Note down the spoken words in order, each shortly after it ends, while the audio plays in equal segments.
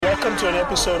Welcome to an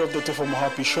episode of the Tefo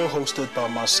Mohapi Show hosted by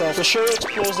myself. The show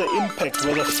explores the impact,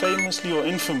 whether famously or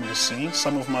infamously,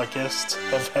 some of my guests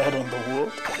have had on the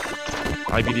world.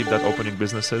 I believe that opening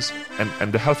businesses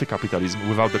and the healthy capitalism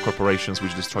without the corporations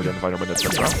which destroy the environment,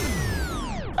 etc.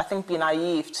 I think it'd be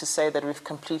naive to say that we've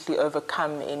completely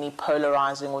overcome any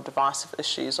polarizing or divisive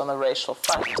issues on the racial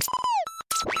front.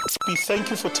 We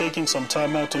thank you for taking some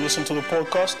time out to listen to the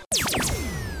podcast.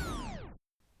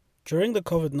 During the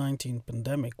COVID-19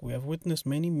 pandemic, we have witnessed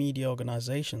many media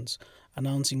organizations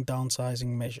announcing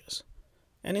downsizing measures,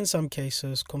 and in some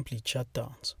cases, complete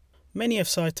shutdowns. Many have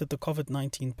cited the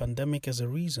COVID-19 pandemic as a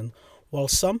reason, while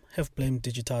some have blamed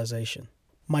digitization.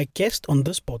 My guest on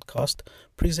this podcast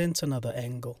presents another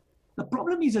angle. The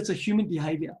problem is it's a human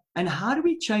behavior. And how do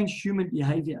we change human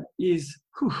behavior is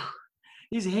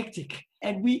hectic.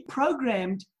 And we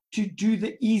programmed to do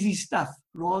the easy stuff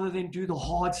rather than do the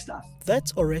hard stuff.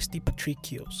 That's Oresti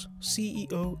Patricios,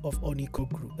 CEO of Onico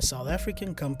Group, a South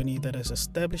African company that has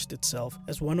established itself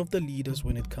as one of the leaders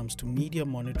when it comes to media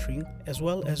monitoring, as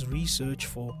well as research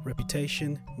for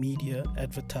reputation, media,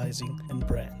 advertising, and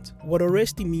brand. What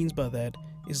Oresti means by that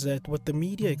is that what the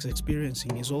media is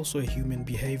experiencing is also a human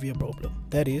behavior problem.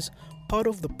 That is, part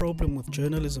of the problem with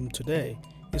journalism today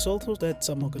is also that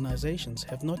some organizations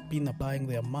have not been applying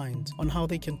their minds on how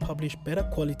they can publish better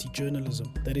quality journalism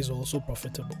that is also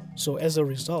profitable. So as a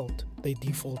result, they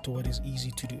default to what is easy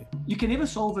to do. You can never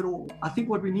solve it all. I think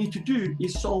what we need to do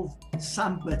is solve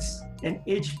some bits and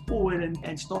edge forward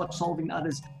and start solving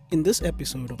others. In this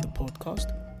episode of the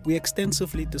podcast, we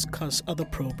extensively discuss other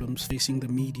problems facing the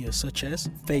media, such as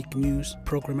fake news,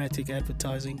 programmatic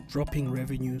advertising, dropping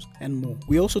revenues, and more.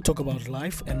 We also talk about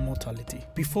life and mortality.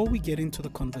 Before we get into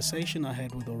the conversation I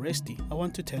had with Oresti, I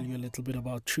want to tell you a little bit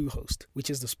about Truehost,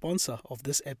 which is the sponsor of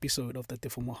this episode of the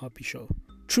Tefo Mohapi Show.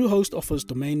 Truehost offers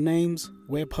domain names,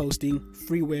 web hosting,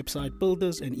 free website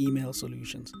builders, and email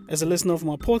solutions. As a listener of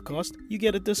my podcast, you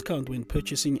get a discount when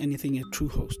purchasing anything at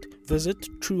Truehost. Visit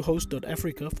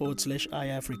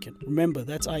truehost.africa/iAfrican. Remember,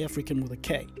 that's iAfrican with a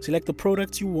K. Select the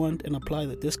products you want and apply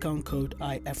the discount code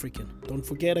iAfrican. Don't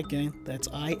forget again, that's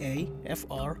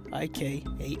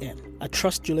iAfrikan. I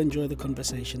trust you'll enjoy the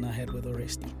conversation I had with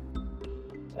Oresti.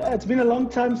 It's been a long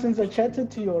time since I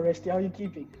chatted to you, Oresti. How are you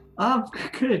keeping?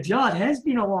 Good. Yeah, it has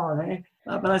been a while, eh?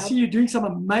 But I see you doing some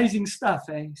amazing stuff,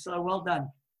 eh? So well done.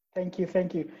 Thank you.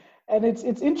 And it's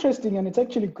interesting, and it's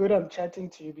actually good I'm chatting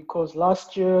to you because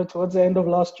last year, towards the end of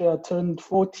last year, I turned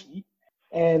 40.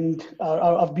 And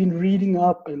I've been reading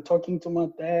up and talking to my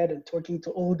dad and talking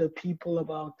to older people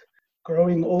about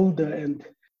growing older. And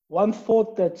one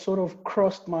thought that sort of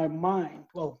crossed my mind,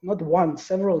 well, not once,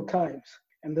 several times,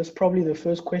 and that's probably the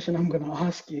first question I'm going to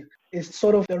ask you, is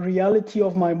sort of the reality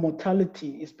of my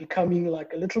mortality is becoming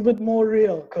like a little bit more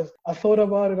real. Because I thought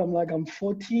about it, I'm like, I'm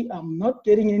 40, I'm not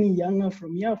getting any younger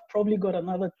from here. I've probably got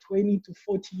another 20 to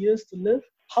 40 years to live.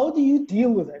 How do you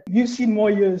deal with it? You've seen more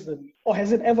years than me. Or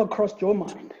has it ever crossed your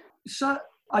mind? So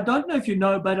I don't know if you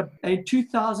know, but in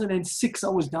 2006, I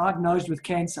was diagnosed with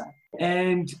cancer.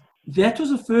 And that was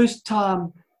the first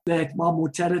time that my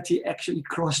mortality actually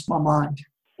crossed my mind.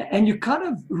 And you kind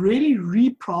of really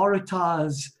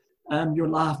reprioritize your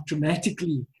life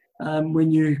dramatically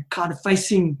when you're kind of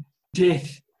facing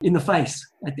death in the face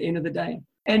at the end of the day.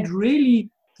 And really,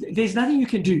 there's nothing you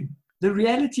can do. The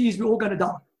reality is we're all going to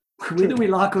die. Whether we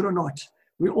like it or not,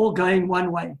 we're all going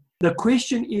one way. The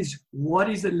question is, what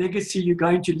is the legacy you're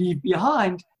going to leave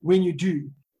behind when you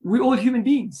do? We're all human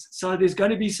beings. So there's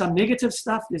going to be some negative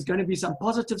stuff. There's going to be some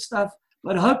positive stuff.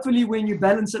 But hopefully when you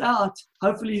balance it out,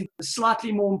 hopefully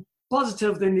slightly more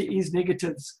positive than there is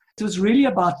negatives. So it's really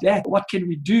about that. What can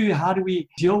we do? How do we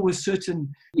deal with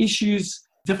certain issues,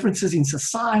 differences in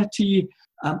society,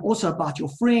 also about your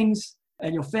friends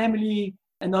and your family.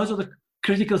 And those are the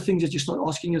critical things that you start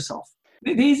asking yourself.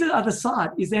 There's the other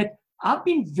side, is that I've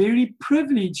been very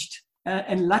privileged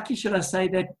and lucky, should I say,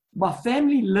 that my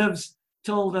family lives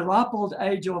till the ripe old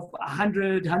age of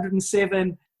 100,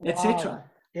 107, etc. Wow.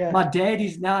 Yeah. My dad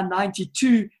is now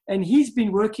 92, and he's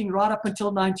been working right up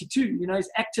until 92. You know, he's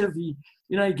active, he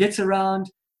gets around.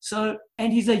 So,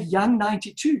 and he's a young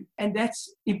 92, and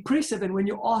that's impressive. And when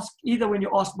you ask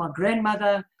my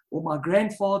grandmother or my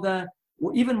grandfather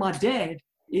or even my dad,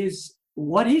 is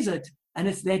what is it? And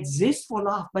it's that zest for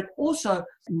life, but also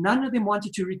none of them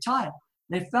wanted to retire.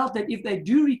 They felt that if they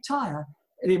do retire,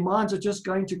 their minds are just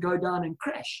going to go down and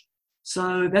crash.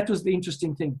 So that was the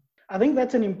interesting thing. I think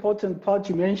that's an important part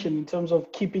you mentioned in terms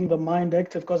of keeping the mind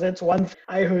active, because that's one thing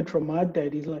I heard from my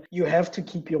dad. He's like, you have to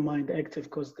keep your mind active,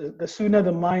 because the sooner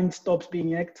the mind stops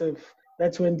being active,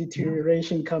 That's when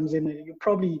deterioration comes in.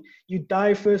 You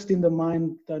die first in the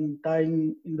mind than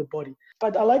dying in the body.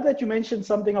 But I like that you mentioned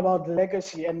something about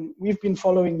legacy, and we've been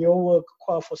following your work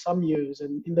for some years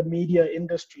and in the media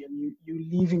industry, and you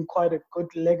leaving quite a good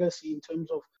legacy in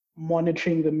terms of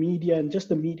monitoring the media and just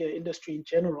the media industry in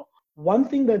general. One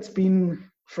thing that's been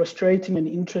frustrating and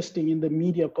interesting in the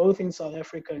media, both in South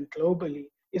Africa and globally,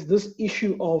 is this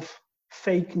issue of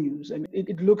fake news. And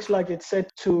it looks like it's set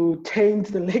to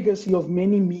taint the legacy of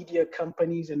many media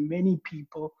companies and many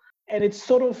people. And it's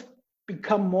sort of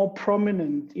become more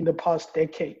prominent in the past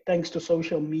decade, thanks to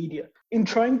social media. In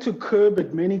trying to curb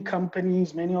it, many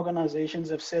companies, many organizations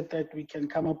have said that we can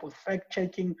come up with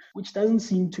fact-checking, which doesn't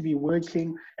seem to be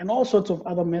working, and all sorts of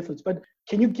other methods. But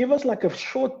can you give us like a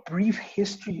short, brief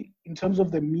history in terms of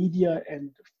the media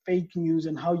and fake news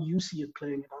and how you see it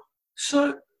playing out?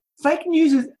 So fake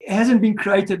news hasn't been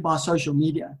created by social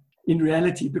media in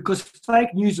reality, because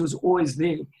fake news was always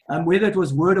there, whether it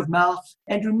was word of mouth.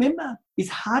 And remember, is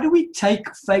how do we take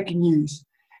fake news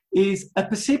is a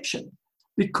perception.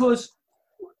 Because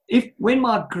when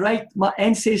my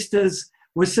ancestors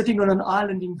were sitting on an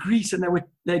island in Greece and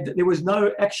there was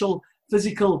no actual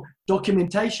physical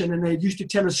documentation and they used to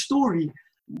tell a story,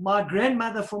 my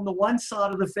grandmother from the one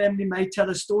side of the family may tell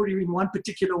a story in one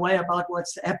particular way about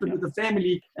what's happened with the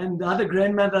family, and the other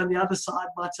grandmother on the other side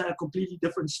might say a completely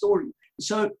different story.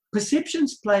 So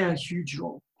perceptions play a huge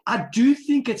role. I do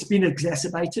think it's been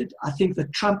exacerbated. I think the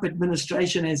Trump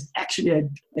administration has actually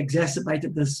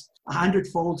exacerbated this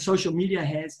 100-fold. Social media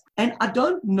has. And I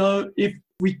don't know if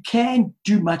we can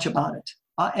do much about it.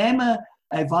 I am a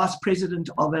vice president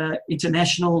of an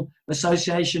international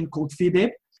association called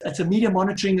FIBEB. It's a media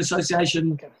monitoring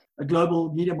association, a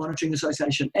global media monitoring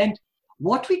association. And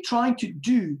what we're trying to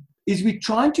do is we're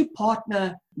trying to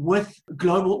partner with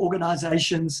global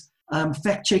organizations,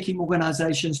 fact-checking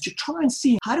organizations, to try and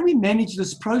see how do we manage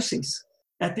this process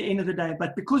at the end of the day.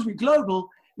 But because we're global,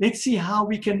 let's see how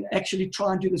we can actually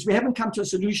try and do this. We haven't come to a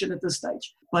solution at this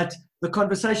stage. But the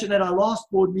conversation at our last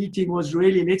board meeting was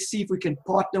really, let's see if we can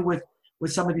partner with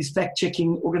some of these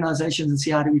fact-checking organizations and see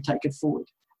how do we take it forward.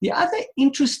 The other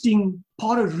interesting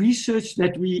part of research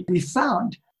that we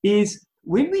found is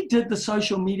when we did the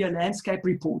social media landscape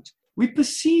report, we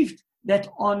perceived that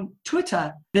on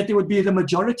Twitter that the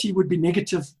majority would be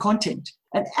negative content.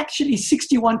 And actually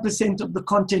 61% of the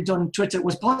content on Twitter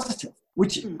was positive,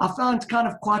 which I found kind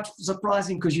of quite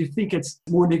surprising because you think it's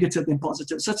more negative than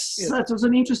positive. So it was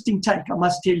an interesting take, I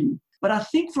must tell you. But I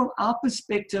think from our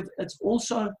perspective, it's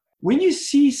also when you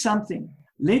see something,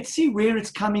 let's see where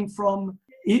it's coming from.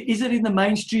 Is it in the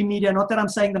mainstream media? Not that I'm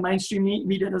saying the mainstream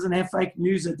media doesn't have fake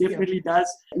news. It definitely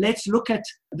does. Let's look at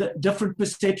the different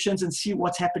perceptions and see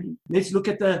what's happening. Let's look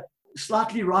at the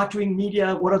slightly right-wing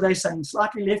media. What are they saying?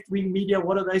 Slightly left-wing media.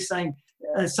 What are they saying?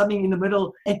 Something in the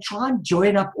middle, and try and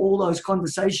join up all those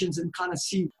conversations and kind of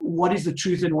see what is the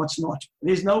truth and what's not.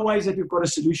 There's no ways that we've got a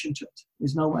solution to it.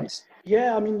 There's no ways.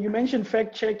 Yeah, I mean, you mentioned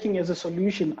fact-checking as a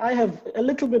solution. I have a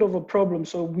little bit of a problem.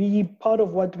 So part of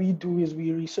what we do is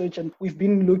we research, and we've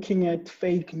been looking at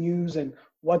fake news and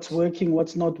what's working,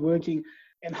 what's not working,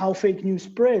 and how fake news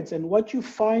spreads. And what you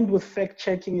find with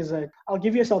fact-checking is that, I'll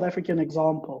give you a South African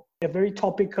example, a very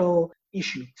topical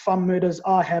issue. Farm murders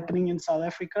are happening in South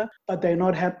Africa, but they're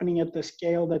not happening at the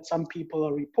scale that some people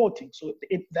are reporting. So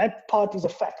that part is a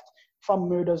fact. Farm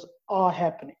murders are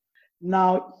happening.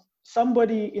 Now,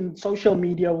 somebody in social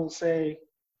media will say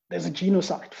there's a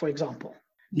genocide, for example.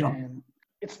 Yeah. And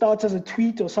it starts as a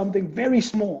tweet or something very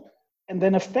small. And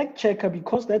then a fact checker,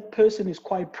 because that person is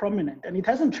quite prominent and it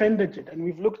hasn't trended yet, and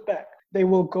we've looked back, they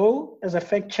will go as a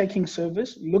fact-checking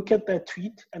service, look at that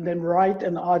tweet, and then write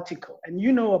an article. And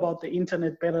you know about the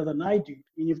internet better than I do.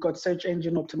 I mean, you've got search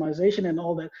engine optimization and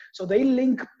all that. So they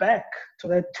link back to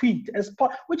that tweet as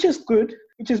part, which is good,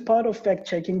 which is part of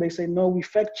fact-checking. They say, no, we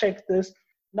fact-checked this.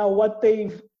 Now, what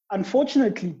they've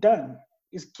unfortunately done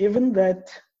is given that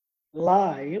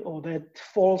lie or that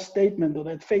false statement or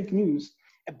that fake news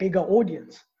a bigger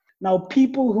audience. Now,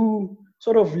 people who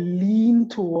sort of lean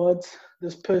towards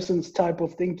this person's type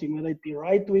of thinking, whether it be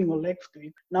right-wing or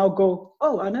left-wing, now go,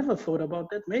 oh, I never thought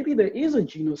about that. Maybe there is a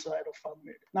genocide of farm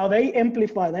murder. Now they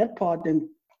amplify that part and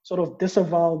sort of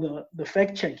disavow the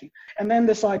fact-checking. And then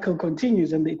the cycle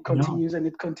continues and it continues and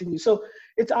it continues. So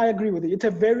I agree with you. It's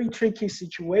a very tricky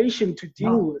situation to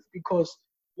deal with because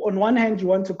on one hand, you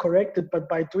want to correct it, but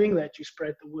by doing that, you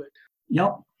spread the word.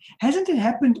 Yeah. Hasn't it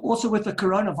happened also with the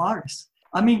coronavirus?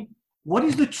 I mean, what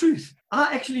is the truth?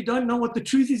 I actually don't know what the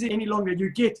truth is any longer. You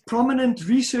get prominent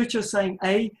researchers saying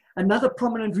A, another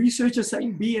prominent researcher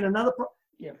saying B, and another.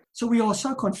 Yeah. So we are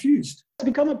so confused. It's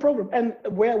become a problem. And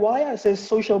why I say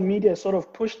social media sort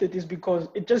of pushed it is because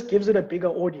it just gives it a bigger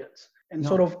audience and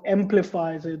sort of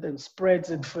amplifies it and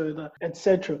spreads it further,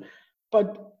 etc.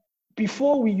 But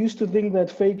before, we used to think that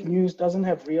fake news doesn't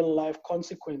have real life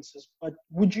consequences. But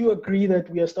would you agree that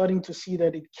we are starting to see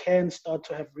that it can start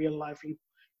to have real life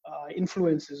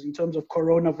influences in terms of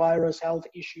coronavirus, health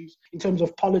issues, in terms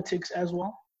of politics as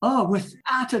well? Oh,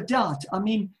 without a doubt. I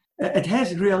mean, it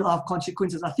has real life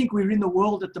consequences. I think we're in the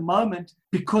world at the moment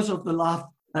because of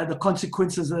the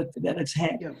consequences that it's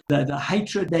had. Yeah. The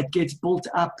hatred that gets built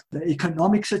up, the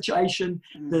economic situation,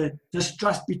 the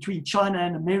distrust between China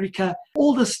and America,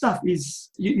 all this stuff is,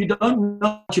 you don't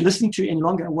know what you're listening to any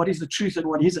longer, what is the truth and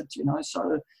what isn't,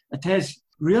 So it has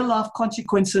real life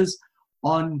consequences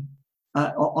on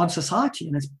society,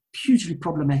 and it's hugely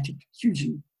problematic,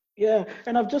 hugely. Yeah,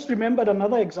 and I've just remembered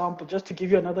another example, just to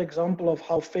give you another example of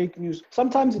how fake news,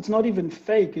 sometimes it's not even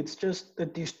fake, it's just the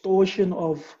distortion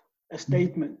of a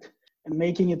statement and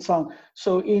making it sound.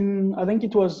 So I think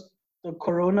it was the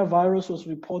coronavirus was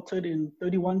reported in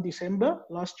 31 December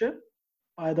last year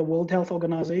by the World Health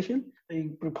Organization.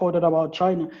 They reported about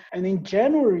China. And in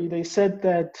January, they said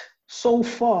that so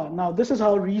far, now this is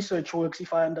how research works,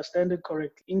 if I understand it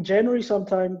correctly. In January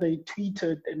sometime, they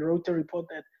tweeted and wrote a report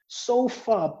that so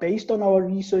far, based on our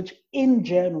research in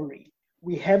January,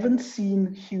 we haven't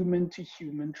seen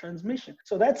human-to-human transmission.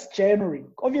 So that's January.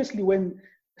 Obviously, when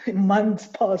months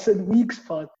pass and weeks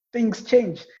pass, things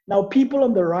change. Now, people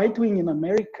on the right wing in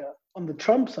America, on the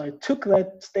Trump side, took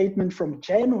that statement from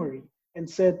January and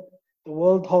said the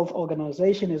World Health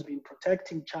Organization has been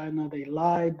protecting China. They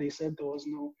lied. They said there was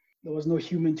no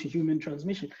human-to-human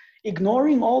transmission,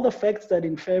 ignoring all the facts that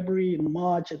in February, in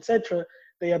March, etc.,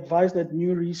 they advised that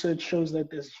new research shows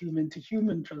that there's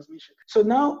human-to-human transmission. So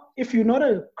now, if you're not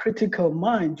a critical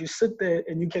mind, you sit there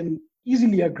and you can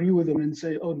easily agree with them and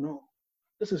say, oh no,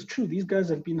 this is true. These guys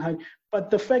have been hiding.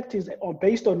 But the fact is, or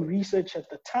based on research at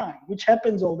the time, which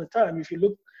happens all the time. If you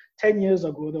look 10 years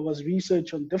ago, there was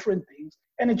research on different things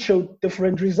and it showed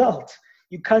different results.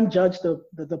 You can't judge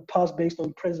the past based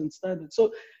on present standards.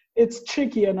 So it's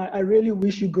tricky, and I really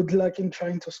wish you good luck in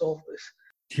trying to solve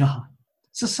this. Yeah.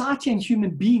 Society and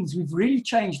human beings, we've really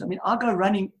changed. I mean, I go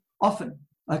running often,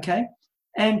 okay?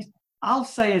 And I'll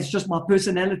say, it's just my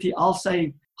personality, I'll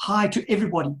say hi to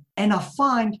everybody. And I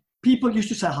find people used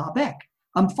to say hi back.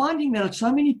 I'm finding that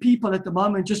so many people at the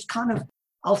moment just kind of,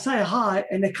 I'll say hi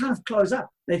and they kind of close up.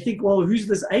 They think, well, who's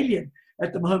this alien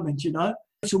at the moment,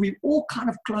 So we've all kind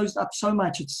of closed up so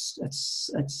much. It's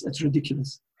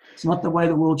ridiculous. It's not the way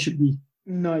the world should be.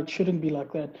 No, it shouldn't be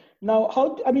like that. Now,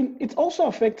 it's also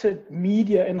affected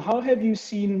media, and how have you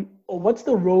seen, or what's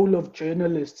the role of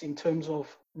journalists in terms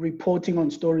of reporting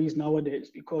on stories nowadays?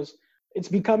 Because it's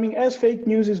becoming, as fake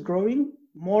news is growing,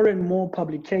 more and more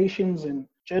publications and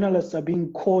journalists are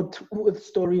being caught with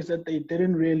stories that they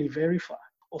didn't really verify,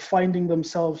 or finding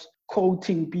themselves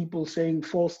quoting people saying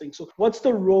false things. So what's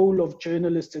the role of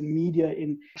journalists and media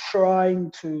in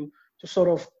trying to sort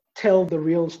of tell the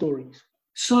real stories?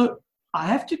 So I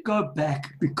have to go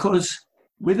back, because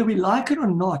whether we like it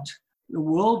or not, the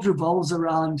world revolves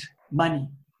around money.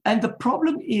 And the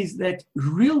problem is that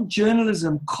real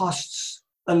journalism costs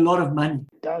a lot of money.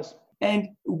 It does. And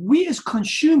we as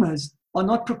consumers are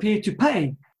not prepared to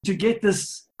pay to get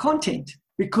this content,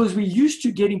 because we're used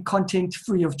to getting content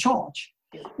free of charge.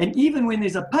 And even when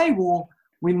there's a paywall,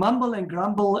 we mumble and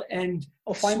grumble and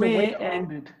swear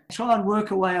and try and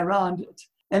work a way around it.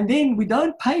 And then we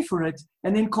don't pay for it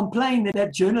and then complain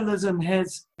that journalism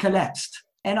has collapsed.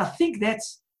 And I think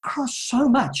that's crossed so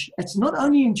much. It's not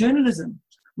only in journalism.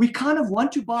 We kind of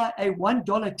want to buy a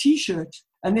 $1 T-shirt,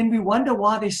 and then we wonder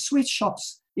why there's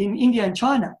sweatshops in India and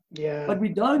China. Yeah. But we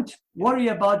don't worry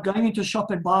about going into a shop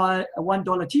and buy a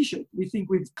 $1 T-shirt. We think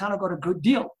we've kind of got a good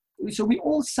deal. So we're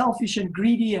all selfish and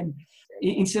greedy, and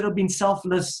instead of being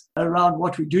selfless around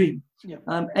what we're doing. Yeah.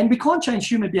 And we can't change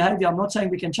human behavior. I'm not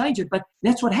saying we can change it, but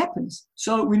that's what happens.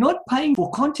 So we're not paying for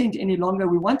content any longer.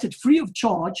 We want it free of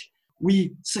charge.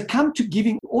 We succumb to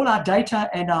giving all our data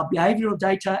and our behavioral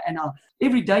data and our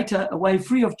every data away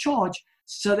free of charge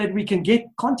so that we can get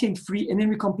content free, and then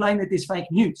we complain that there's fake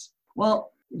news.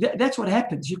 Well, that's what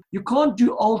happens. You can't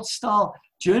do old style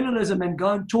journalism and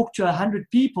go and talk to 100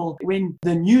 people when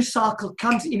the news cycle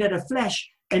comes in at a flash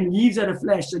and leaves at a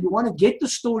flash. So you want to get the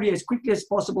story as quickly as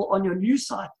possible on your news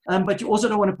site, but you also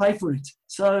don't want to pay for it.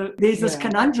 So there's this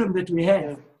conundrum that we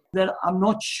have that I'm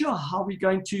not sure how we're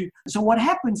going to. So what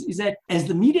happens is that as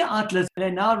the media outlets,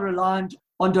 they're now reliant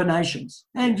on donations.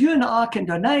 And you and I can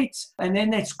donate, and then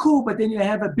that's cool, but then you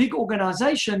have a big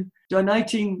organization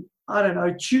donating I don't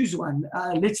know, choose one.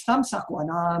 Let's thumbsuck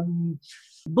one.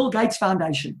 Bill Gates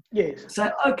Foundation. Yes. Say,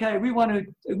 okay, we're going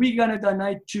to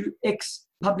donate to X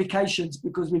publications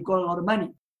because we've got a lot of money.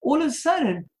 All of a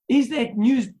sudden, is that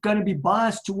news going to be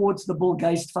biased towards the Bill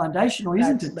Gates Foundation, or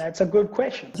isn't it? That's a good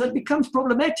question. So it becomes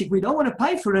problematic. We don't want to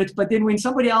pay for it, but then when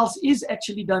somebody else is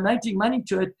actually donating money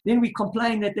to it, then we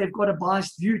complain that they've got a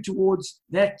biased view towards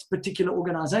that particular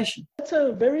organization. That's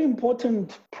a very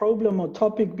important problem or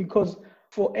topic, because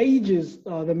for ages,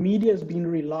 the media has been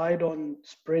relied on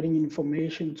spreading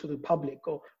information to the public,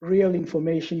 or real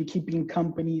information, keeping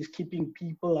companies, keeping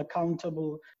people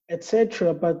accountable,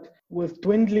 etc. But with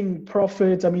dwindling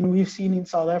profits, I mean, we've seen in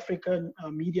South Africa,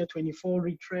 Media 24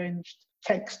 retrenched,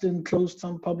 Caxton closed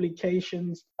some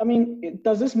publications. I mean,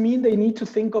 does this mean they need to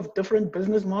think of different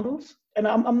business models? And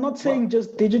I'm not saying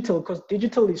just digital, because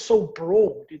digital is so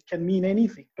broad, it can mean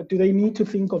anything. But do they need to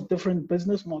think of different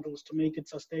business models to make it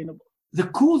sustainable? The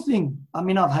cool thing, I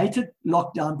mean, I've hated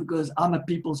lockdown because I'm a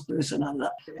people's person. I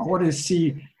want to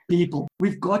see people.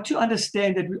 We've got to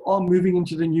understand that we are moving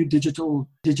into the new digital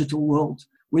world,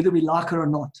 whether we like it or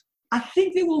not. I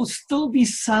think there will still be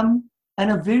some,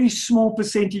 and a very small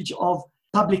percentage of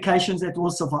publications that will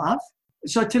survive.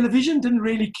 So television didn't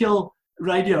really kill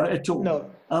radio at all.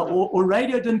 No. Or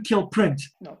radio didn't kill print.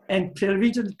 No. And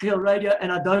television didn't kill radio,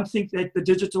 and I don't think that the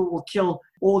digital will kill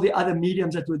all the other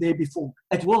mediums that were there before.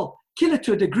 It will kill it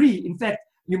to a degree. In fact,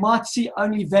 you might see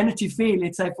only Vanity Fair,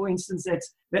 let's say, for instance,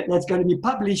 that's going to be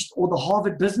published, or the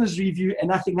Harvard Business Review, and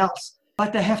nothing else.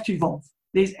 But they have to evolve.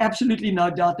 There's absolutely no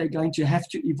doubt they're going to have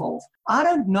to evolve. I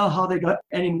don't know how they go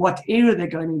and in what area they're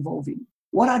going to evolve in.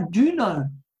 What I do know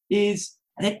is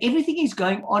that everything is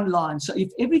going online. So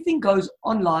if everything goes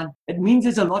online, it means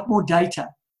there's a lot more data.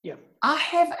 Yeah. I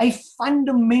have a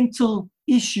fundamental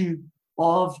issue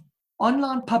of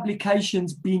online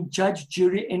publications being judge,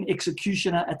 jury, and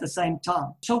executioner at the same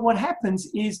time. So what happens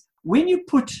is when you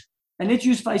put, and let's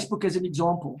use Facebook as an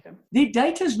example, their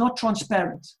data is not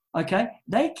transparent, okay?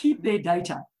 They keep their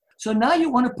data. So now you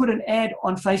want to put an ad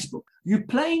on Facebook. You're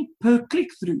playing per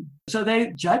click-through. So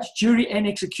they judge, jury, and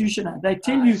executioner. They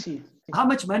tell you how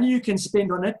much money you can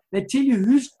spend on it. They tell you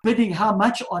who's bidding how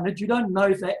much on it. You don't know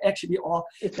if they actually are.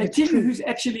 They tell you who's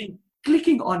actually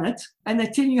clicking on it, and they're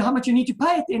telling you how much you need to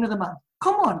pay at the end of the month.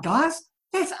 Come on, guys.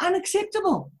 That's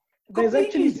unacceptable. There's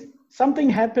actually something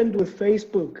happened with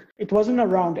Facebook. It wasn't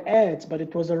around ads, but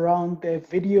it was around their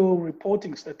video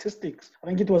reporting statistics. I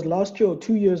think it was last year or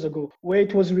 2 years ago, where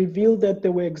it was revealed that they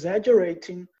were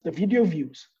exaggerating the video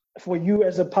views. For you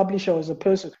as a publisher, as a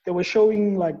person, they were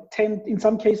showing like 10, in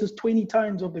some cases 20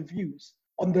 times of the views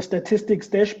on the statistics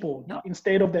dashboard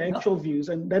instead of the actual views.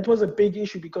 And that was a big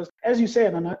issue because, as you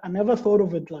said, and I never thought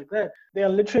of it like that, they are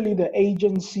literally the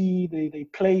agency, they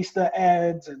place the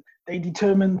ads and they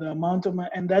determine the amount of money,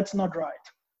 and that's not right.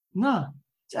 No,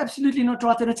 it's absolutely not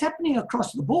right. And it's happening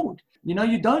across the board. You know,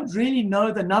 you don't really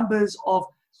know the numbers of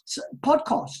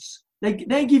podcasts.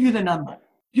 They give you the number.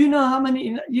 You know how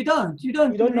many? You don't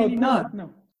really know. No.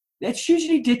 That's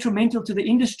hugely detrimental to the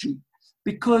industry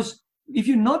because if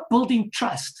you're not building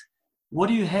trust, what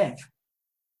do you have?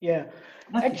 Yeah.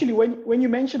 Nothing. Actually, when you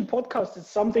mentioned podcasts, it's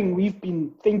something we've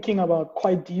been thinking about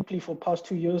quite deeply for past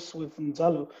 2 years with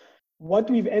Nzalo. What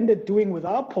we've ended doing with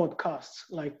our podcasts,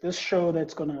 like this show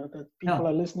that people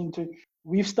are listening to,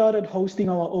 we've started hosting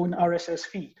our own RSS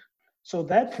feed. So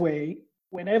that way,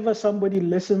 whenever somebody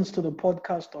listens to the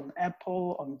podcast on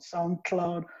Apple, on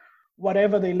SoundCloud,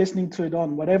 whatever they're listening to it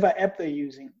on, whatever app they're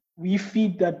using, we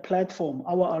feed that platform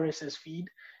our RSS feed,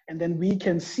 and then we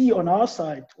can see on our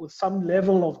side with some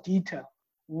level of detail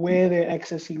where they're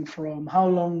accessing from, how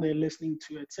long they're listening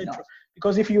to, etc. Yeah.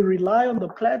 Because if you rely on the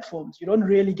platforms, you don't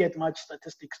really get much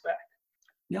statistics back.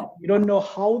 Yeah. You don't know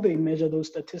how they measure those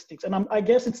statistics. And I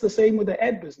guess it's the same with the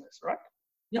ad business, right?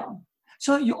 Yeah.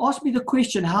 So you asked me the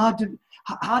question, how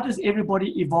does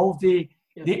everybody evolve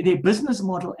their business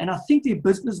model? And I think their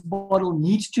business model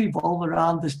needs to evolve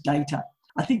around this data.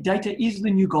 I think data is the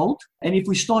new gold. And if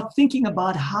we start thinking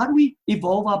about how do we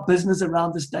evolve our business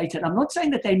around this data, and I'm not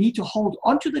saying that they need to hold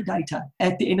onto the data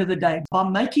at the end of the day. By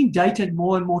making data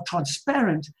more and more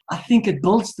transparent, I think it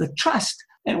builds the trust.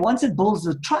 And once it builds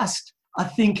the trust, I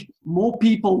think more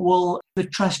people will have the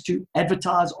trust to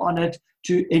advertise on it,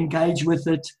 to engage with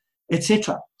it,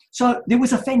 etc. So there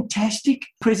was a fantastic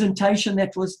presentation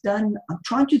that was done. I'm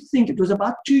trying to think. It was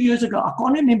about 2 years ago. I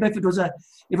can't remember if it was a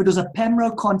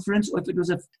PAMRO conference or if it was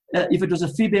a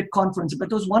FIBEB conference. But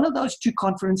it was one of those two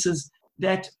conferences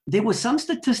that there were some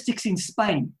statistics in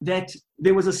Spain that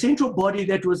there was a central body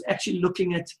that was actually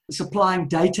looking at supplying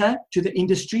data to the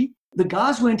industry. the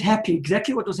guys weren't happy.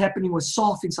 Exactly what was happening was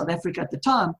SARF in South Africa at the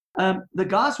time. The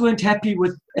guys weren't happy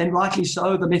with, and rightly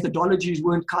so, the methodologies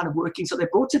weren't kind of working. So they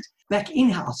brought it back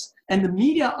in-house. And the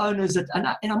media owners, and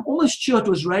I'm almost sure it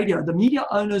was radio, the media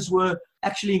owners were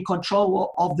actually in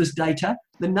control of this data.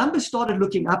 The numbers started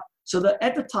looking up. So the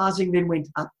advertising then went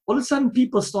up. All of a sudden,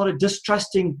 people started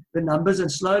distrusting the numbers,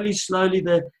 and slowly,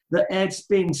 the ad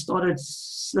spend started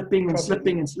slipping.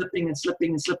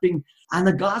 And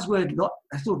the guys were,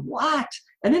 I thought, what?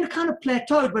 And then it kind of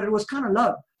plateaued, but it was kind of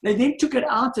low. They then took it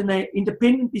out and they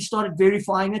independently started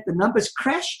verifying it. The numbers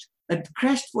crashed. It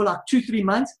crashed for like 2-3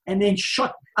 months and then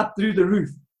shot up through the roof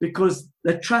because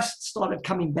the trust started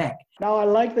coming back. Now, I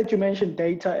like that you mentioned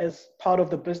data as part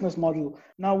of the business model.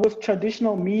 Now, with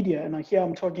traditional media, and here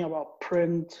I'm talking about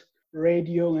print,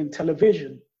 radio, and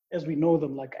television, as we know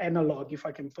them, like analog, if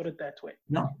I can put it that way.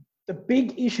 No. The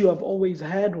big issue I've always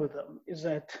had with them is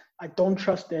that I don't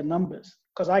trust their numbers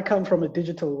because I come from a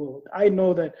digital world. I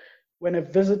know that when a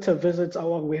visitor visits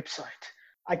our website,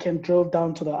 I can drill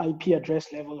down to the IP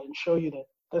address level and show you that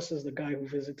this is the guy who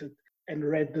visited and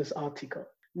read this article.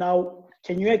 Now,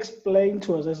 can you explain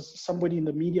to us, as somebody in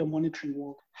the media monitoring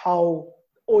world, how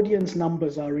audience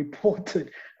numbers are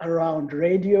reported around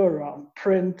radio, around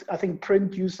print? I think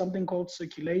print use something called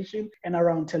circulation, and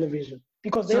around television,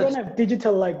 because they don't have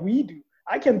digital like we do.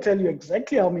 I can tell you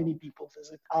exactly how many people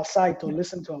visit our site or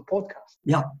listen to our podcast.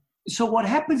 Yeah. So what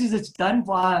happens is it's done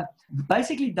via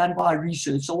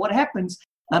research. So what happens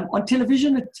on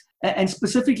television, and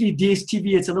specifically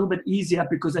DSTV, it's a little bit easier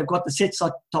because they've got the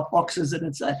set-top boxes and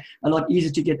it's a lot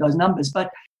easier to get those numbers.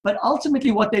 But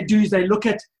ultimately what they do is they look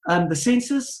at the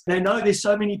census. They know there's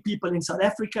so many people in South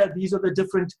Africa. These are the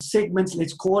different segments,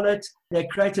 let's call it. They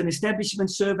create an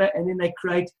establishment survey and then they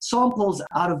create samples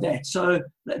out of that. So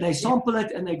they sample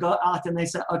it and they go out and they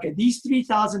say, okay, these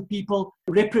 3,000 people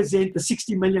represent the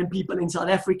 60 million people in South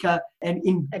Africa, and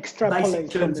in basic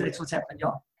terms, that's what's happened.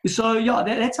 Yeah. So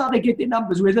that's how they get their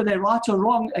numbers, whether they're right or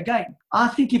wrong. Again, I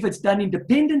think if it's done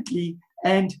independently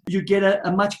and you get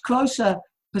a much closer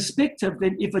perspective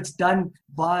than if it's done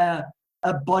by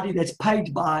a body that's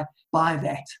paid by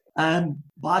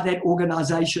that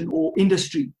organization or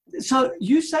industry. So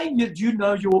you say you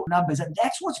know your numbers, and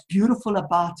that's what's beautiful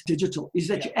about digital, is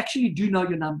that you actually do know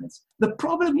your numbers. The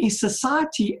problem is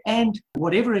society, and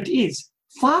whatever it is,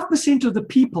 5% of the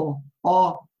people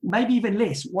are, maybe even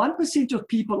less, 1% of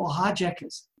people are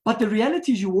hijackers. But the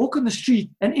reality is you walk on the street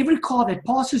and every car that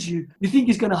passes you, you think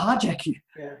is going to hijack you.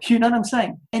 Yeah. You know what I'm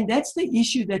saying? And that's the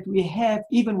issue that we have,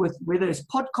 even with whether it's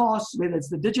podcasts, whether it's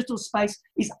the digital space,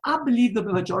 is I believe the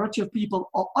majority of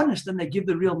people are honest and they give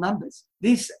the real numbers.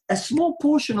 There's a small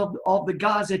portion of the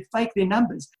guys that fake their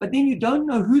numbers, but then you don't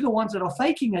know who the ones that are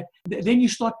faking it. Then you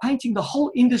start painting the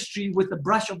whole industry with the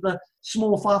brush of the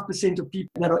small 5% of people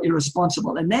that are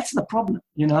irresponsible. And that's the problem,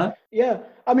 you know? Yeah.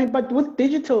 I mean, but with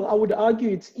digital, I would argue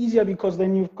it's easier because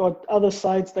then you've got other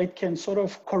sites that can sort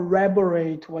of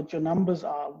corroborate what your numbers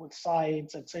are with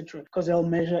sites, etc. Because they'll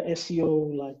measure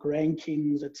SEO, like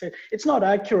rankings, etc. It's not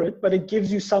accurate, but it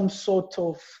gives you some sort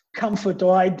of comfort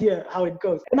or idea how it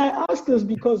goes. And I ask this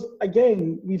because,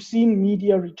 again, we've seen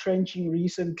media retrenching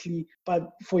recently, but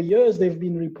for years they've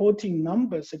been reporting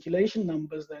numbers, circulation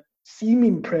numbers that seem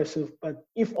impressive. But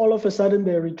if all of a sudden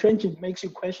they're retrenching, it makes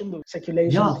you question the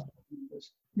circulation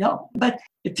numbers. Yeah, but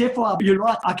therefore, you're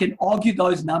right. I can argue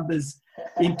those numbers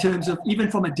in terms of,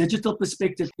 even from a digital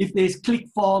perspective, if there's click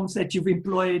farms that you've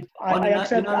employed. I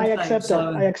accept.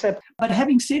 But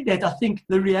having said that, I think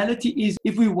the reality is,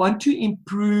 if we want to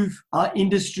improve our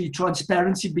industry,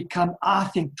 transparency becomes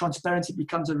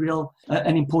a real,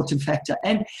 an important factor.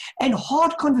 And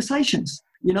hard conversations.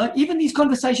 You know, even these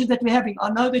conversations that we're having,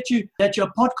 I know that you're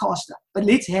a podcaster, but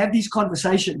let's have these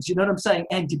conversations, you know what I'm saying,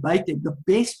 and debate them. The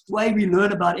best way we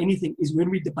learn about anything is when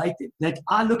we debate them. That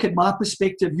I look at my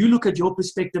perspective, you look at your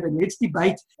perspective, and let's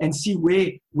debate and see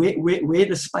where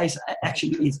the space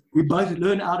actually is. We both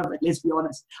learn out of it, let's be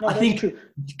honest. No, I think true.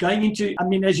 Going into, I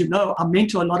mean, as you know, I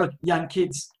mentor a lot of young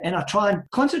kids, and I try and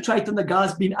concentrate on the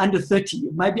guys being under 30,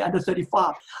 maybe under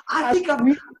 35.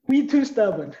 We too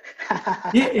stubborn.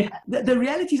 Yeah, the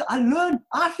reality is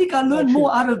I think I learn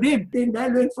more out of them than they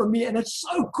learn from me, and it's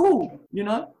so cool, you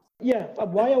know? Yeah,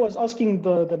 why I was asking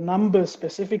the numbers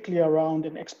specifically around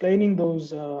and explaining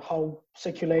those, how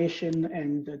circulation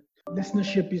and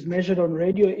listenership is measured on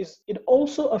radio, is it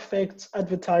also affects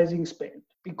advertising spend.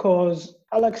 Because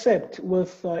I'll accept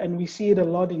with, and we see it a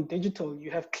lot in digital.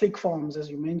 You have click farms, as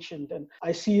you mentioned, and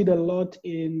I see it a lot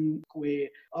in where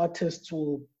artists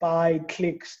will buy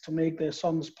clicks to make their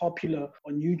songs popular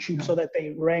on YouTube so that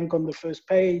they rank on the first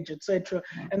page, etc.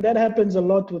 And that happens a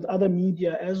lot with other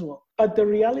media as well. But the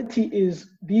reality is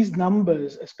these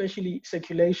numbers, especially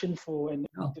circulation for and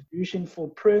distribution for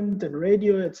print and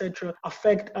radio, etc.,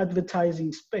 affect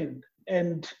advertising spend.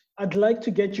 And I'd like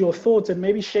to get your thoughts and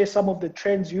maybe share some of the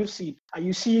trends you've seen. Are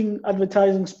you seeing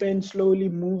advertising spend slowly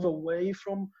move away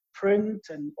from print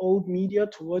and old media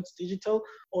towards digital,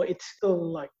 or it's still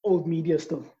like old media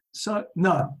still? So,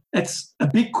 no, it's a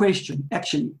big question,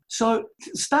 actually. So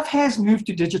stuff has moved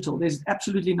to digital. There's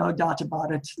absolutely no doubt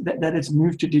about it that it's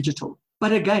moved to digital.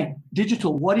 But again,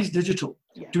 digital, what is digital?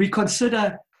 Yeah. Do we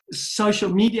consider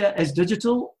social media as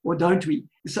digital or don't we?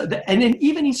 And then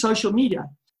even in social media,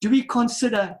 do we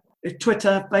consider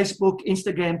Twitter, Facebook,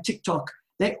 Instagram, TikTok?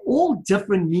 They're all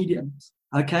different mediums,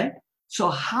 okay? So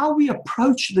how we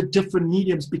approach the different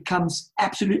mediums becomes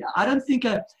absolutely, I don't think,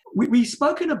 we've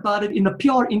spoken about it in the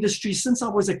PR industry since I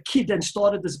was a kid and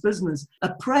started this business.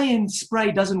 A pray and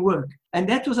spray doesn't work. And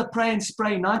that was a pray and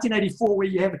spray in 1984 where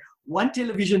you have one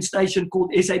television station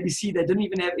called SABC. They didn't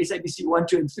even have SABC 1,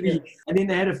 2, and 3. Yeah. And then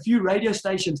they had a few radio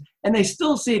stations. And they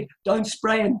still said, don't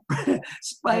spray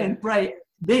and pray.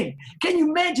 Then, can you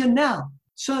imagine now?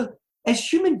 So as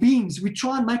human beings, we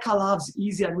try and make our lives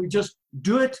easier and we just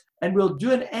do it, and we'll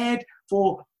do an ad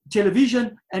for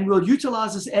television and we'll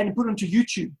utilize this ad and put it onto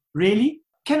YouTube. Really?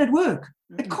 Can it work?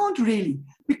 It can't really,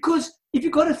 because if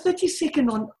you've got a 30-second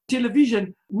on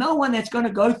television, no one that's going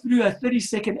to go through a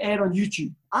 30-second ad on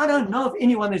YouTube. I don't know of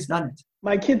anyone that's done it.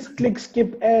 My kids click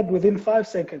skip ad within 5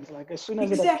 seconds, like as soon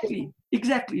as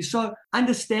Exactly. So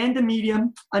understand the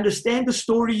medium, understand the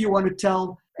story you want to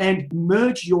tell, and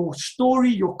merge your story,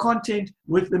 your content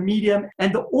with the medium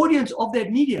and the audience of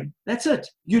that medium. That's it.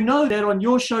 You know that on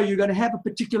your show, you're going to have a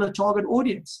particular target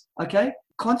audience, okay?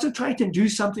 Concentrate and do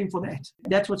something for that.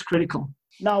 That's what's critical.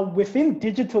 Now, within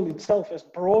digital itself, as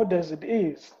broad as it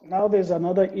is, now there's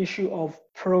another issue of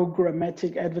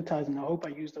programmatic advertising. I hope I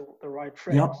used the right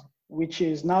phrase. Yep. Which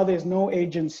is now there's no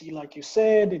agency, like you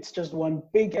said. It's just one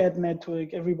big ad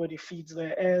network. Everybody feeds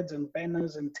their ads and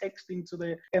banners and texting to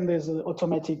there, and there's an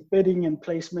automatic bidding and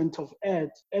placement of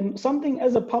ads. And something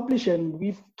as a publisher, and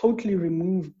we've totally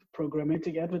removed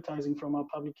programmatic advertising from our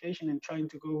publication and trying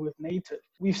to go with native.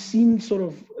 We've seen sort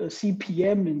of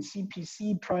CPM and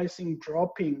CPC pricing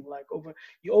dropping, like over,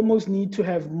 you almost need to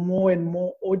have more and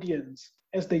more audience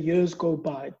as the years go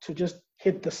by to just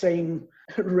hit the same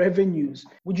revenues.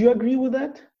 Would you agree with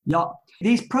that? Yeah,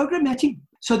 there's programmatic.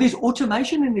 So there's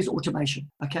automation and there's automation,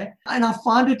 okay? And I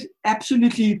find it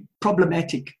absolutely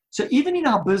problematic. So even in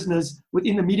our business,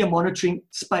 within the media monitoring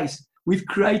space, we've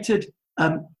created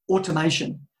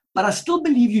automation. But I still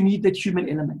believe you need that human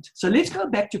element. So let's go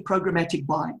back to programmatic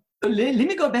buying. Let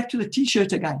me go back to the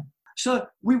T-shirt again. So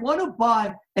we want to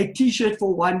buy a T-shirt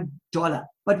for $1,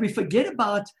 but we forget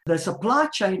about the supply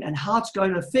chain and how it's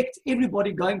going to affect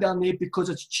everybody going down there because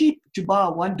it's cheap to buy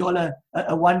a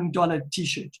 $1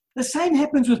 T-shirt. The same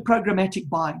happens with programmatic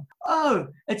buying. Oh,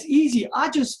 it's easy. I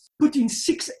just put in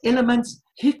 6 elements,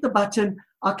 hit the button,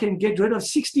 I can get rid of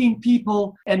 16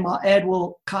 people and my ad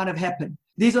will kind of happen.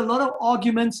 There's a lot of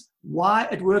arguments why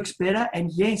it works better.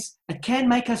 And yes, it can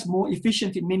make us more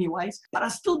efficient in many ways, but I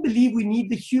still believe we need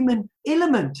the human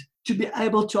element to be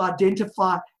able to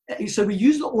identify. So we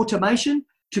use the automation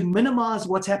to minimize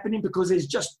what's happening because there's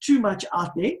just too much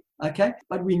out there, okay?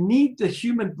 But we need the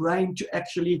human brain to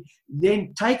actually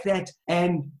then take that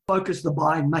and focus the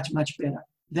buying much, much better.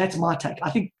 That's my take. I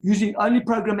think using only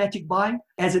programmatic buying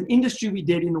as an industry, we're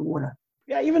dead in the water.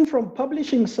 Yeah, even from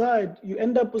publishing side, you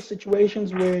end up with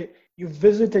situations where you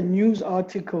visit a news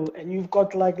article and you've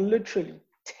got like literally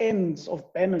tens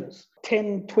of banners,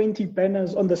 10, 20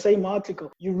 banners on the same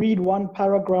article. You read one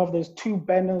paragraph, there's 2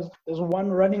 banners, there's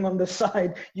one running on the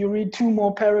side. You read 2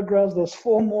 more paragraphs, there's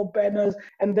 4 more banners.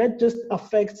 And that just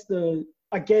affects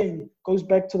goes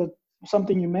back to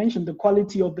something you mentioned, the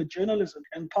quality of the journalism.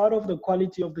 And part of the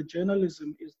quality of the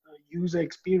journalism is the user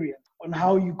experience on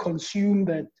how you consume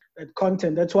that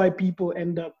content. That's why people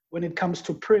end up, when it comes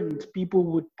to print, people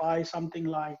would buy something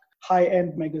like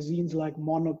high-end magazines like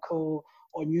Monocle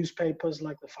or newspapers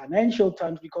like the Financial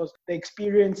Times because the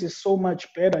experience is so much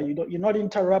better. You're not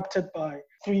interrupted by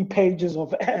 3 pages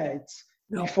of ads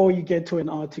before you get to an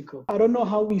article. I don't know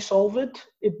how we solve it.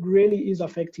 It really is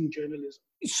affecting journalism.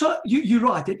 So you're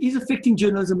right. It is affecting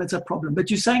journalism. It's a problem.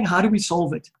 But you're saying, how do we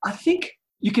solve it? I think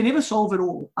you can never solve it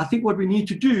all. I think what we need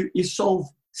to do is solve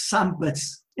some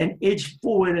bits. and edge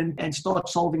forward and start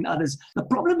solving others. The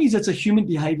problem is it's a human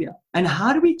behavior. And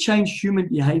how do we change human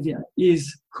behavior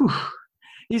is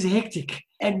hectic.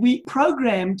 And we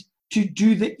programmed to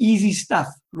do the easy stuff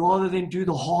rather than do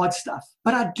the hard stuff.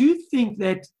 But I do think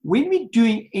that when we're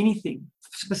doing anything,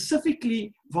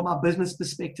 specifically from our business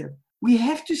perspective, we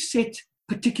have to set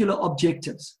particular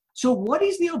objectives. So what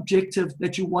is the objective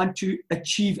that you want to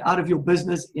achieve out of your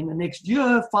business in the next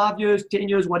year, 5 years, 10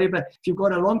 years, whatever? If you've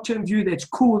got a long-term view, that's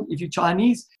cool if you're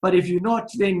Chinese. But if you're not,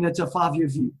 then that's a 5-year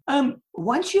view.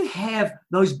 Once you have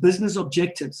those business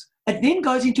objectives, it then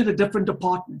goes into the different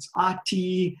departments,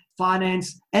 IT,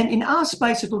 finance, and in our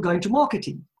space, it will go into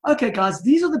marketing. Okay, guys,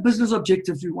 these are the business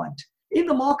objectives we want. In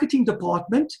the marketing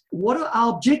department, what are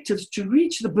our objectives to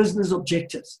reach the business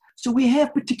objectives? So we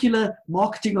have particular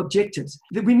marketing objectives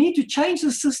that we need to change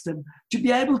the system to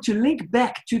be able to link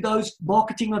back to those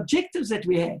marketing objectives that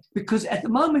we had. Because at the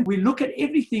moment, we look at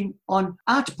everything on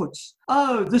outputs.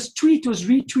 Oh, this tweet was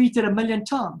retweeted 1 million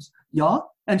times. Yeah,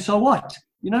 and so what?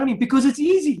 You know what I mean? Because it's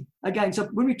easy. Again, so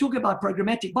when we talk about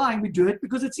programmatic buying, we do it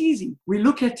because it's easy. We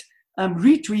look at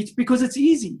retweets because it's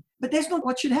easy. But that's not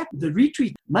what should happen. The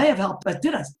retweet may have helped, but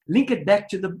did us link it back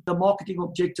to the marketing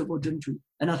objective or didn't we?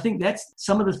 And I think that's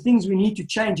some of the things we need to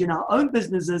change in our own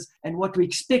businesses and what we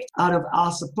expect out of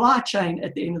our supply chain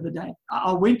at the end of the day.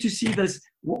 I went to see this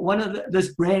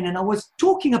brand and I was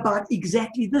talking about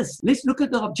exactly this. Let's look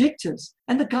at the objectives.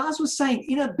 And the guys were saying,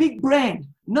 in a big brand,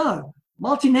 no.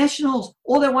 Multinationals,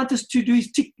 all they want us to do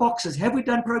is tick boxes. Have we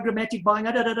done programmatic buying?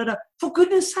 For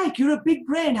goodness sake, you're a big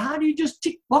brand. How do you just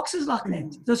tick boxes like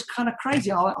that? That's kind of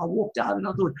crazy. I walked out and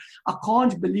I thought, I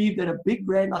can't believe that a big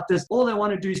brand like this, all they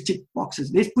want to do is tick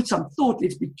boxes. Let's put some thought.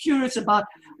 Let's be curious about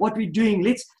what we're doing.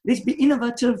 Let's be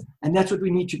innovative. And that's what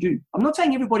we need to do. I'm not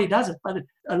saying everybody does it, but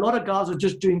a lot of guys are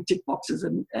just doing tick boxes.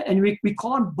 And we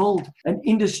can't build an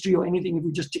industry or anything if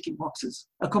we're just ticking boxes.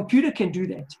 A computer can do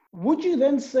that. Would you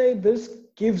then say this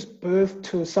gives birth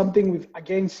to something we've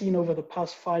again seen over the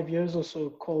past 5 years or so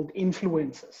called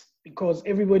influencers? Because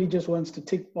everybody just wants to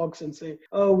tick box and say,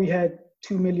 oh, we had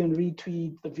 2 million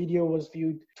retweets, the video was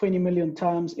viewed 20 million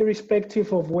times,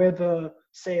 irrespective of whether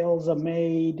sales are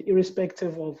made,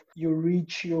 irrespective of you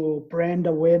reach your brand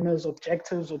awareness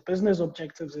objectives or business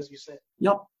objectives, as you said.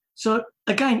 Yep. So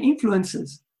again,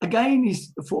 influencers. Again,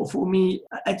 is for me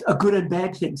a good and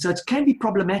bad thing. So it can be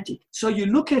problematic. So you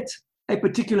look at a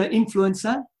particular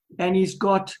influencer and he's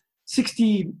got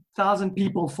 60,000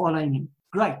 people following him.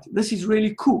 Great. This is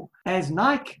really cool. As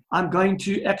Nike, I'm going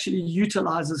to actually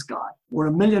utilize this guy, or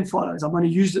 1 million followers. I'm going to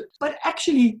use it. But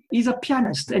actually, he's a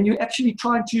pianist and you're actually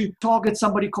trying to target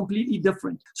somebody completely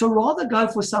different. So rather go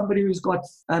for somebody who's got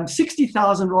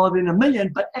 60,000 rather than 1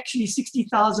 million, but actually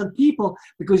 60,000 people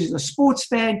because he's a sports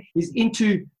fan, he's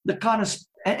into the kind of.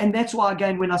 And that's why,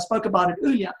 again, when I spoke about it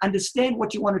earlier, understand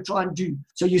what you want to try and do.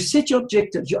 So you set your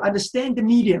objectives, you understand the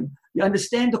medium, you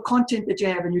understand the content that you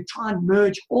have, and you try and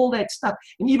merge all that stuff.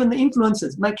 And even the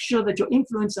influencers, make sure that your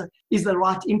influencer is the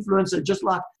right influencer, just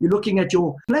like you're looking at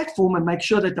your platform and make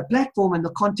sure that the platform and the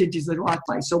content is the right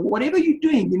place. So whatever you're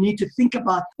doing, you need to think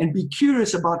about and be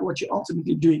curious about what you're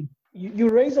ultimately doing. You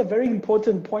raise a very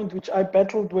important point, which I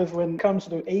battled with when it comes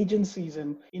to agencies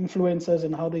and influencers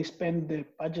and how they spend their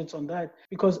budgets on that.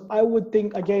 Because I would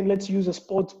think, again, let's use a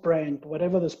sports brand,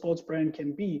 whatever the sports brand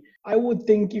can be. I would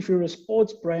think if you're a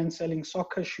sports brand selling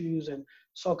soccer shoes and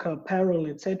soccer apparel,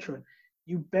 etc.,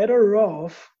 you're better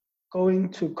off going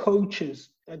to coaches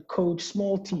that coach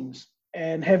small teams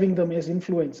and having them as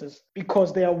influencers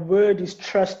because their word is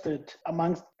trusted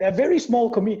amongst their very small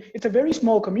community. It's a very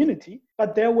small community,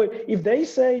 but their word, if they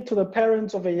say to the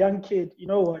parents of a young kid, you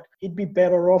know what, he'd be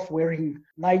better off wearing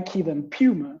Nike than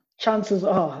Puma, chances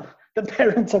are the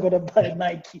parents are going to buy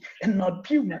Nike and not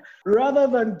Puma, rather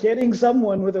than getting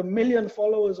someone with 1 million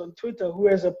followers on Twitter who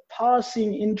has a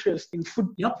passing interest in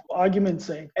football, for argument's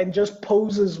sake, and just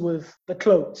poses with the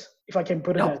clothes, if I can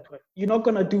put it that way. You're not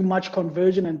going to do much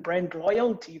conversion and brand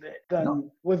loyalty there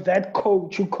than with that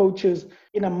coach who coaches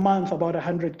in a month about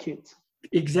 100 kids.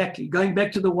 Exactly. Going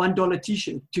back to the $1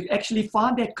 t-shirt, to actually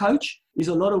find that coach is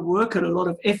a lot of work and a lot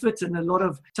of effort and a lot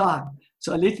of time.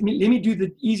 So let me do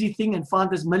the easy thing and find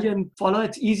this 1 million follower.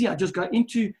 It's easy. I just go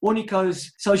into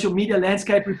Ornico's social media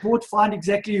landscape report, find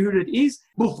exactly who it is,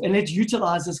 and let's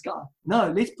utilize this guy.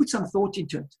 No, let's put some thought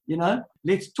into it. You know,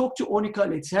 let's talk to Ornico.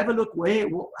 Let's have a look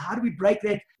how do we break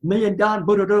that 1 million down,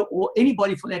 or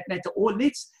anybody for that matter. Or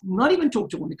let's not even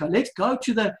talk to Ornico. Let's go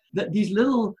to these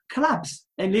little clubs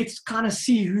and let's kind of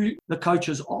see who the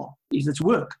coaches are. It's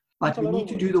work. but we need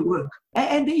to do the work.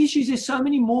 And the issue is there's so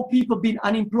many more people being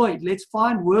unemployed. Let's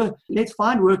find work. Let's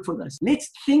find work for this.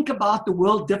 Let's think about the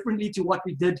world differently to what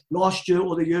we did last year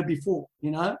or the year before.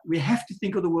 We have to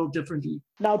think of the world differently.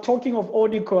 Now, talking of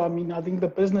Audicor, I mean, I think the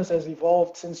business has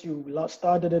evolved since you last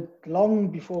started it long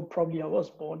before probably I was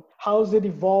born. How's it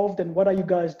evolved and what are you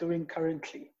guys doing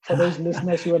currently? For those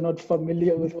listeners who are not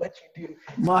familiar with what you do.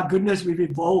 My goodness, we've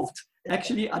evolved.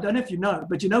 Actually, I don't know if you know,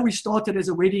 but we started as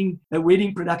a wedding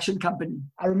production company.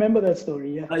 I remember that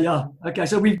story, yeah. Yeah. Okay,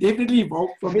 so we've definitely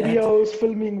evolved from videos,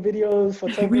 filming videos,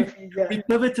 photography. We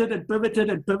pivoted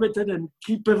and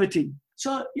keep pivoting.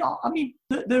 So, I mean,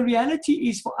 the reality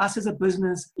is for us as a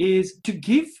business is to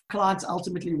give clients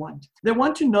ultimately want. They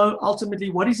want to know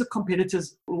ultimately what is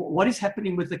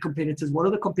happening with the competitors, what are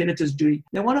the competitors doing.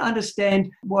 They want to understand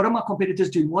what are my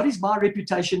competitors doing, what is my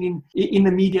reputation in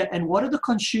the media, and what are the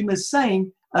consumers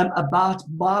saying about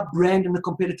my brand and the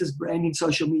competitor's brand in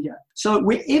social media. So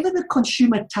wherever the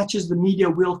consumer touches the media,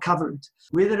 we'll cover it.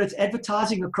 Whether it's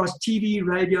advertising across TV,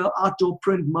 radio, outdoor,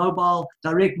 print, mobile,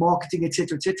 direct marketing,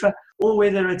 etc., or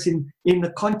whether it's in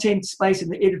the content space, in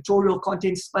the editorial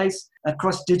content space,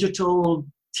 across digital,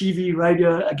 TV,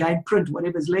 radio, again, print,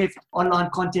 whatever's left, online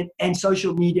content, and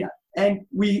social media. And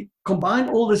we combine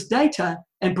all this data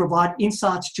and provide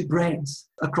insights to brands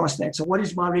across that. So what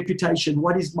is my reputation?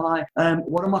 What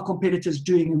are my competitors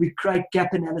doing? And we create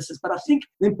gap analysis. But I think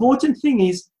the important thing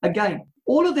is, again,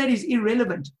 all of that is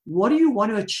irrelevant. What do you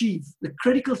want to achieve? The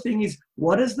critical thing is,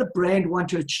 what does the brand want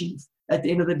to achieve at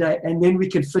the end of the day? And then we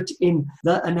can fit in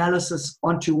the analysis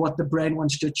onto what the brand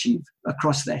wants to achieve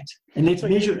across that. And let's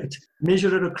measure it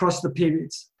across the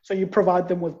periods. So you provide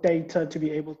them with data to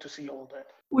be able to see all that.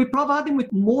 We provide them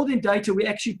with more than data. We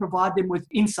actually provide them with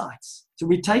insights. So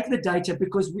we take the data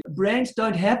because brands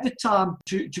don't have the time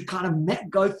to kind of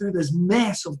go through this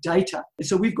mass of data. And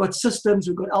so we've got systems,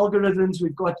 we've got algorithms,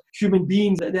 we've got human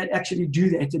beings that actually do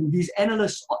that. And these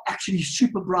analysts are actually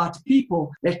super bright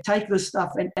people that take this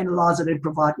stuff and analyze it and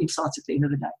provide insights at the end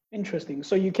of the day. Interesting.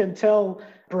 So you can tell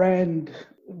brand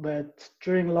that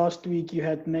during last week you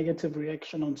had negative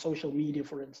reaction on social media,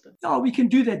 for instance. No, we can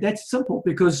do that. That's simple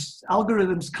because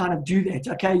algorithms kind of do that.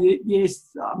 Okay, yes,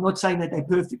 I'm not saying that they're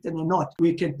perfect and they're not.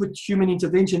 We can put human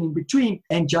intervention in between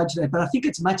and judge that. But I think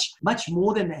it's much, much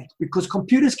more than that because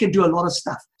computers can do a lot of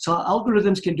stuff. So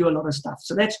algorithms can do a lot of stuff.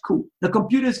 So that's cool. The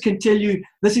computers can tell you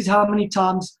this is how many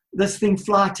times this thing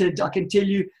flighted. I can tell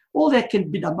you all that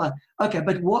can be done. Okay,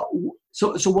 but what?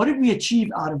 So what did we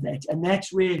achieve out of that? And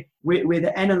that's where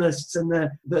the analysts and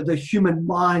the human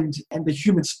mind and the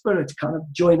human spirit kind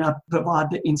of join up, provide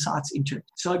the insights into it.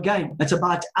 So again, it's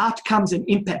about outcomes and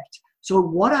impact. So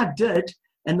what I did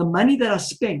and the money that I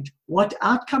spent, what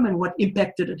outcome and what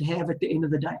impact did it have at the end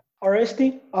of the day?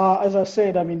 Oresti, as I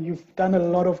said, I mean, you've done a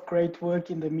lot of great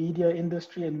work in the media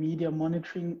industry and media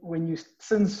monitoring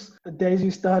since the days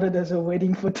you started as a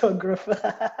wedding photographer,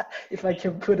 if I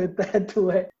can put it that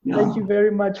way. Yeah. Thank you very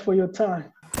much for your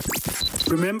time.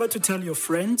 Remember to tell your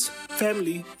friends,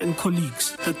 family, and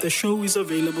colleagues that the show is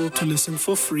available to listen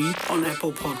for free on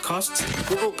Apple Podcasts,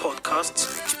 Google Podcasts,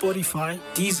 Spotify,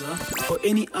 Deezer, or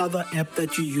any other app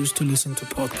that you use to listen to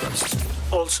podcasts.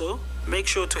 Also, make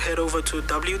sure to head over to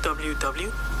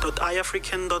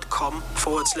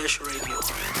www.iafrican.com/radio.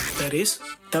 That is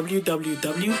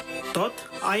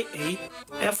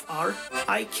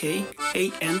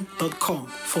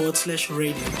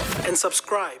www.iafrican.com/radio. And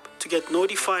subscribe to get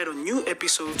notified on new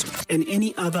episodes and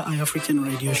any other iAfrican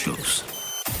radio shows.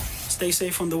 Stay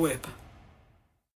safe on the web.